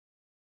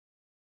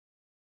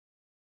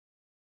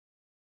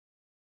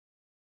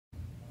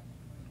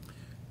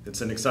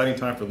It's an exciting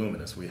time for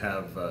Luminus. We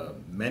have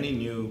many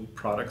new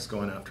products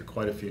going after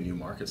quite a few new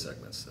market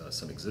segments,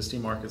 some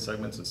existing market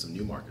segments and some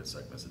new market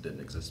segments that didn't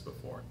exist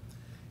before.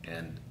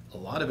 And a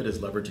lot of it is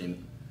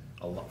leveraging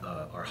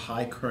our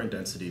high current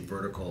density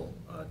vertical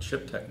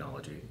chip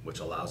technology, which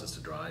allows us to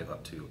drive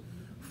up to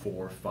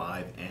 4 or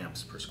 5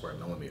 amps per square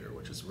millimeter,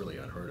 which is really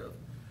unheard of.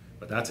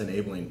 But that's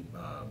enabling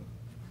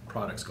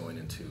products going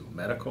into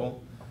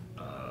medical,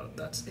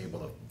 that's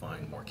able to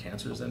find more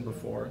cancers than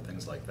before,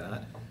 things like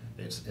that.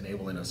 It's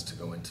enabling us to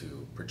go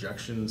into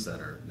projections that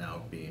are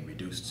now being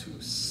reduced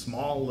to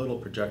small little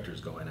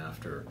projectors going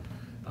after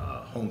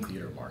home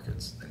theater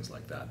markets, things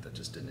like that, that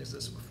just didn't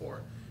exist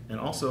before. And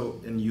also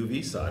in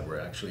UV side, we're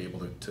actually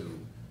able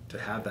to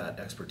have that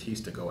expertise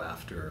to go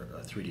after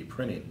 3D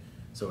printing.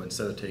 So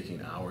instead of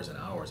taking hours and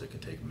hours, it can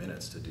take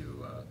minutes to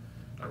do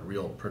a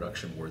real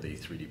production-worthy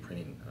 3D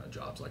printing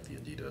jobs like the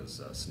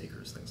Adidas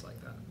sneakers, things like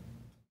that.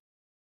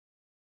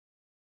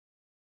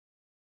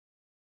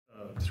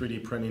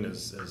 3D printing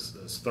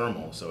is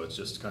thermal, so it's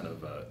just kind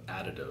of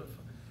additive.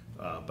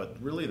 But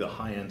really the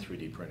high-end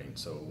 3D printing,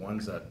 so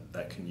ones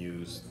that can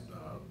use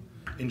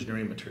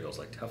engineering materials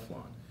like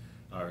Teflon,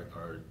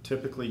 are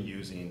typically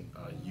using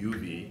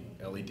UV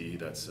LED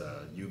that's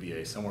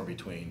UVA somewhere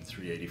between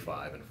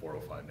 385 and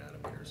 405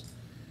 nanometers.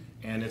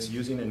 And it's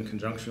using in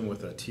conjunction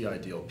with a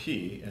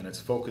TI-DLP, and it's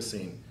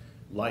focusing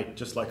light,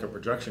 just like a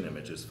projection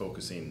image is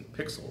focusing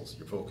pixels.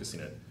 You're focusing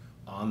it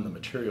on the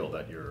material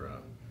that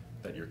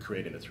you're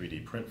creating a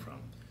 3D print from.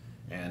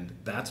 And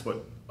that's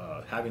what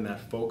having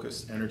that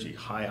focus energy,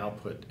 high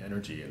output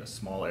energy in a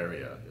small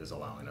area is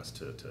allowing us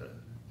to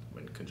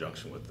in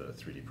conjunction with the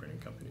 3D printing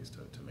companies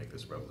to make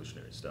this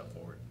revolutionary step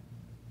forward.